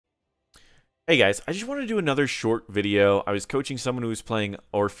Hey guys, I just wanted to do another short video. I was coaching someone who was playing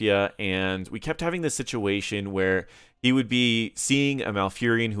Orphea, and we kept having this situation where he would be seeing a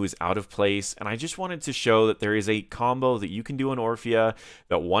Malfurion who is out of place, and I just wanted to show that there is a combo that you can do on Orphea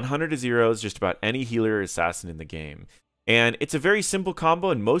that 100 to 0s just about any healer or assassin in the game. And it's a very simple combo,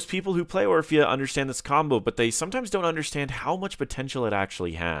 and most people who play Orphea understand this combo, but they sometimes don't understand how much potential it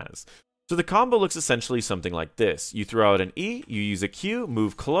actually has. So the combo looks essentially something like this. You throw out an E, you use a Q,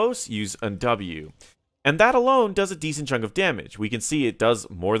 move close, use a W. And that alone does a decent chunk of damage. We can see it does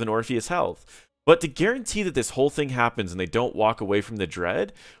more than Orphea's health. But to guarantee that this whole thing happens and they don't walk away from the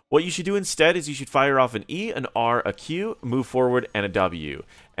dread, what you should do instead is you should fire off an E, an R, a Q, move forward, and a W.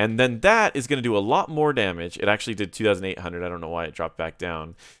 And then that is going to do a lot more damage. It actually did 2,800. I don't know why it dropped back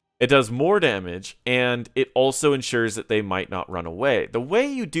down. It does more damage, and it also ensures that they might not run away. The way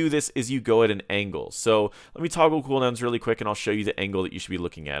you do this is you go at an angle. So let me toggle cooldowns really quick, and I'll show you the angle that you should be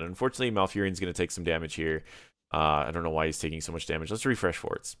looking at. Unfortunately, Malfurion's going to take some damage here. I don't know why he's taking so much damage. Let's refresh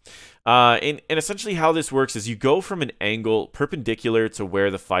forwards. And essentially how this works is you go from an angle perpendicular to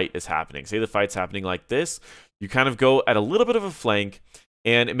where the fight is happening. Say the fight's happening like this. You kind of go at a little bit of a flank,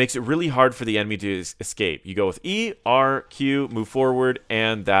 and it makes it really hard for the enemy to escape. You go with E, R, Q, move forward,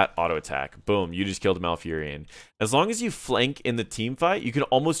 and that auto attack. Boom, you just killed a Malfurion. As long as you flank in the team fight, you can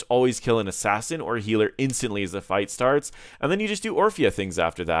almost always kill an assassin or a healer instantly as the fight starts, and then you just do Orphea things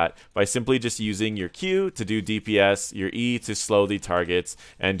after that by simply just using your Q to do DPS, your E to slow the targets,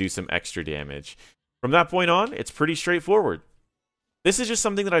 and do some extra damage. From that point on, it's pretty straightforward. This is just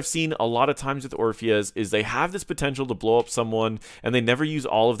something that I've seen a lot of times with Orpheas, is they have this potential to blow up someone, and they never use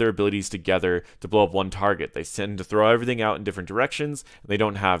all of their abilities together to blow up one target. They tend to throw everything out in different directions, and they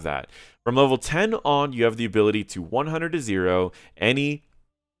don't have that. From level 10 on, you have the ability to 100 to 0 any,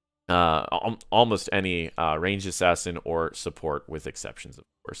 almost any ranged assassin or support, with exceptions, of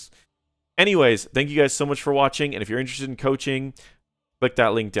course. Anyways, thank you guys so much for watching, and if you're interested in coaching, click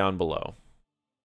that link down below.